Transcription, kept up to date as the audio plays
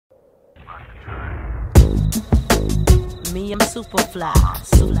Me, I'm super fly,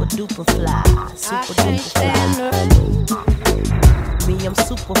 super duper fly, super duper fly. Me, I'm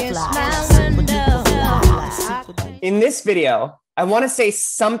super fly, super duper fly, super duper. In this video, I want to say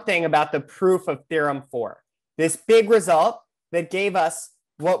something about the proof of Theorem 4, this big result that gave us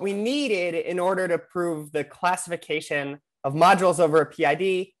what we needed in order to prove the classification of modules over a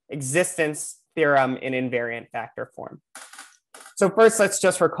PID existence theorem in invariant factor form. So first, let's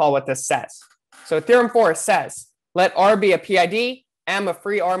just recall what this says. So Theorem 4 says, let R be a PID, M a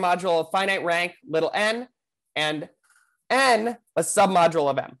free R module of finite rank little n, and n a submodule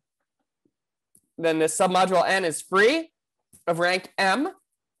of M. Then this submodule n is free of rank m,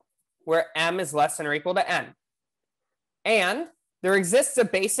 where m is less than or equal to n. And there exists a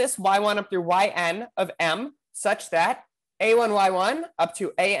basis y1 up through yn of m such that a1y1 up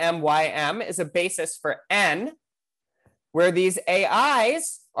to am is a basis for n, where these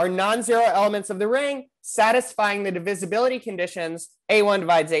ai's are non-zero elements of the ring satisfying the divisibility conditions a1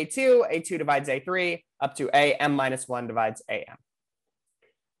 divides a2, a2 divides a3, up to am minus 1 divides am.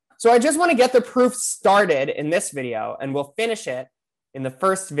 So I just want to get the proof started in this video, and we'll finish it in the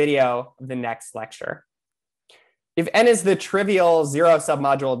first video of the next lecture. If n is the trivial zero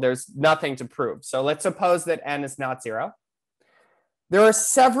submodule, there's nothing to prove. So let's suppose that n is not zero. There are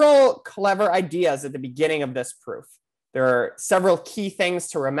several clever ideas at the beginning of this proof. There are several key things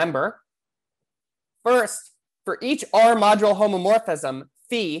to remember. First, for each R module homomorphism,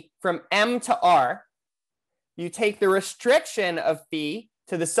 phi, from M to R, you take the restriction of phi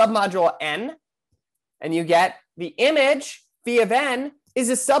to the submodule n, and you get the image, phi of n,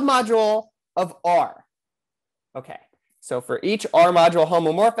 is a submodule of R. Okay, so for each R module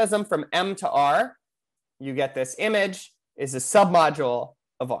homomorphism from M to R, you get this image is a submodule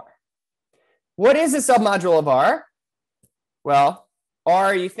of R. What is a submodule of R? Well,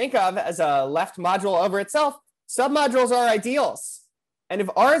 R you think of as a left module over itself. Submodules are ideals. And if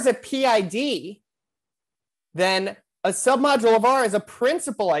R is a PID, then a submodule of R is a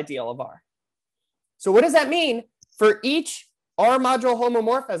principal ideal of R. So what does that mean? For each R module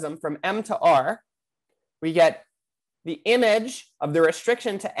homomorphism from M to R, we get the image of the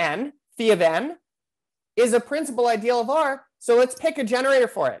restriction to n, phi of n, is a principal ideal of R. So let's pick a generator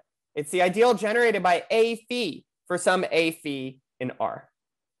for it. It's the ideal generated by a phi for some a phi in R.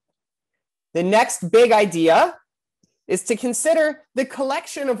 The next big idea is to consider the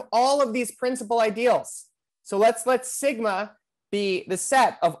collection of all of these principal ideals. So let's let sigma be the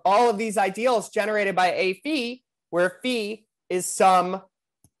set of all of these ideals generated by a phi, where phi is some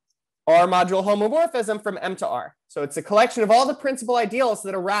R module homomorphism from M to R. So it's a collection of all the principal ideals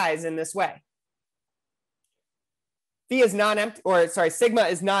that arise in this way. Sigma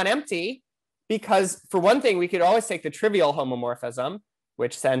is non-empty because, for one thing, we could always take the trivial homomorphism,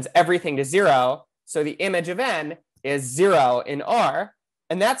 which sends everything to 0. So the image of n is 0 in R,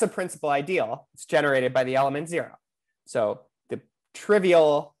 and that's a principal ideal. It's generated by the element 0. So the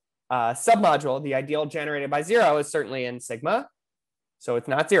trivial submodule, the ideal generated by 0, is certainly in sigma, so it's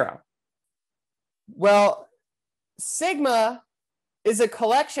not 0. Well, sigma is a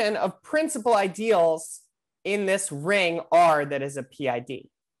collection of principal ideals in this ring R that is a PID.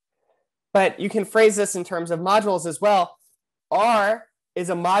 But you can phrase this in terms of modules as well. R is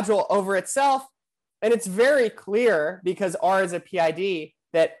a module over itself, and it's very clear because R is a PID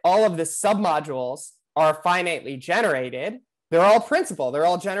that all of the submodules are finitely generated. They're all principal. They're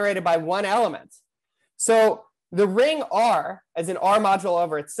all generated by one element. So the ring R as an R module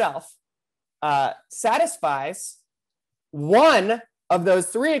over itself satisfies one of those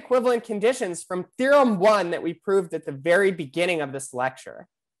three equivalent conditions from Theorem 1 that we proved at the very beginning of this lecture.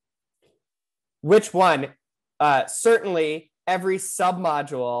 Which one? Certainly, every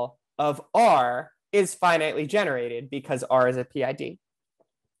submodule of R is finitely generated because R is a PID.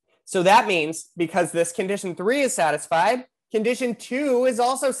 So that means because this condition 3 is satisfied, condition 2 is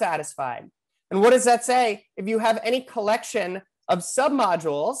also satisfied. And what does that say? If you have any collection of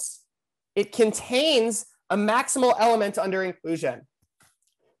submodules, it contains a maximal element under inclusion.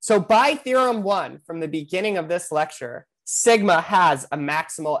 So by Theorem 1, from the beginning of this lecture, sigma has a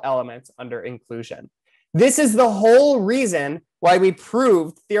maximal element under inclusion. This is the whole reason why we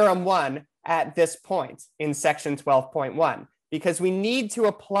proved Theorem 1 at this point in section 12.1, because we need to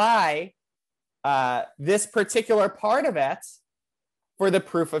apply this particular part of it for the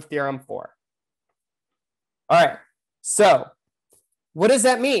proof of Theorem 4. All right, so what does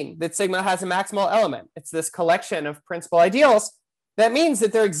that mean that sigma has a maximal element? It's this collection of principal ideals. That means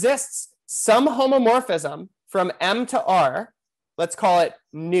that there exists some homomorphism from M to R, let's call it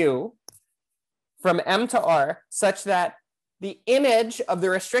nu, from M to R, such that the image of the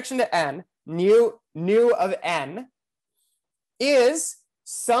restriction to n, nu of n, is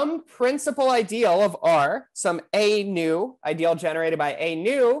some principal ideal of R, some A nu, ideal generated by A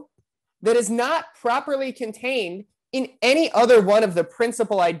nu, that is not properly contained in any other one of the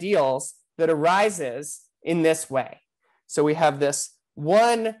principal ideals that arises in this way. So we have this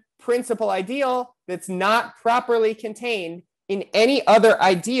one principal ideal that's not properly contained in any other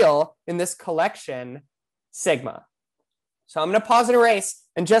ideal in this collection sigma. So I'm going to pause and erase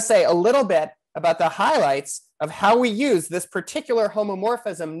and just say a little bit about the highlights of how we use this particular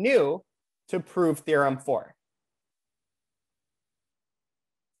homomorphism nu to prove theorem 4.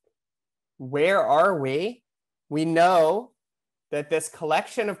 Where are we? We know that this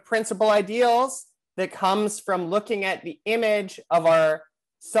collection of principal ideals that comes from looking at the image of our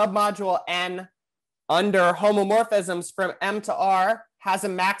submodule n under homomorphisms from M to R has a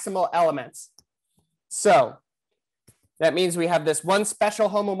maximal element. So that means we have this one special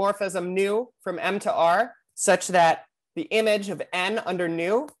homomorphism nu from M to R such that the image of n under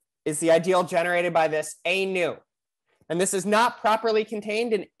nu is the ideal generated by this A nu. And this is not properly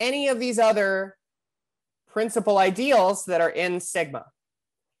contained in any of these other principal ideals that are in sigma,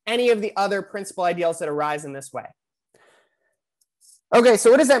 any of the other principal ideals that arise in this way. Okay,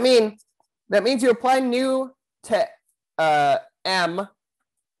 so what does that mean? That means you apply nu to M,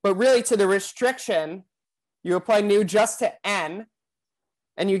 but really to the restriction, you apply nu just to n,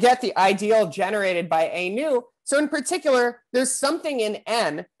 and you get the ideal generated by A nu. So in particular, there's something in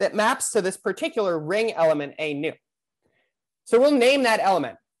n that maps to this particular ring element A nu. So we'll name that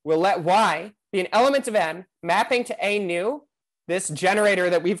element. We'll let y be an element of n mapping to A nu, this generator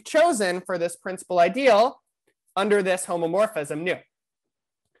that we've chosen for this principal ideal under this homomorphism nu.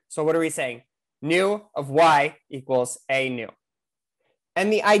 So what are we saying? Nu of y equals A nu.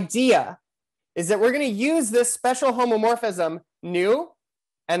 And the idea is that we're going to use this special homomorphism nu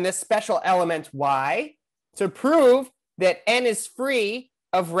and this special element y to prove that n is free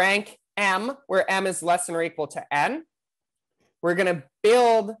of rank m, where m is less than or equal to n. We're going to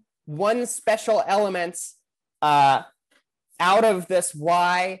build one special element out of this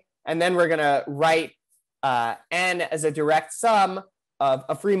y, and then we're going to write n as a direct sum of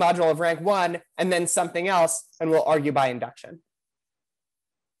a free module of rank 1, and then something else, and we'll argue by induction.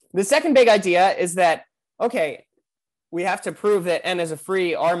 The second big idea is that, okay, we have to prove that n is a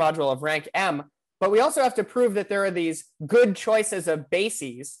free R module of rank m, but we also have to prove that there are these good choices of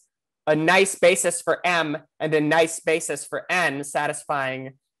bases, a nice basis for m and a nice basis for n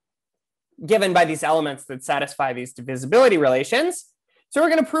satisfying, given by these elements that satisfy these divisibility relations. So we're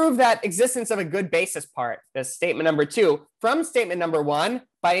going to prove that existence of a good basis part, this statement number 2, from statement number 1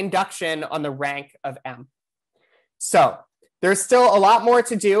 by induction on the rank of m. So there's still a lot more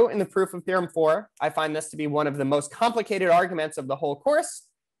to do in the proof of theorem 4. I find this to be one of the most complicated arguments of the whole course.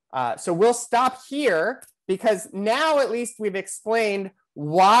 So we'll stop here because now at least we've explained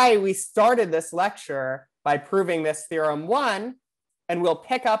why we started this lecture by proving this theorem 1, and we'll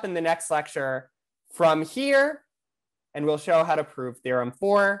pick up in the next lecture from here, and we'll show how to prove theorem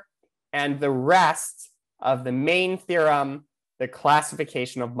 4 and the rest of the main theorem, the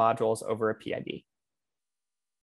classification of modules over a PID.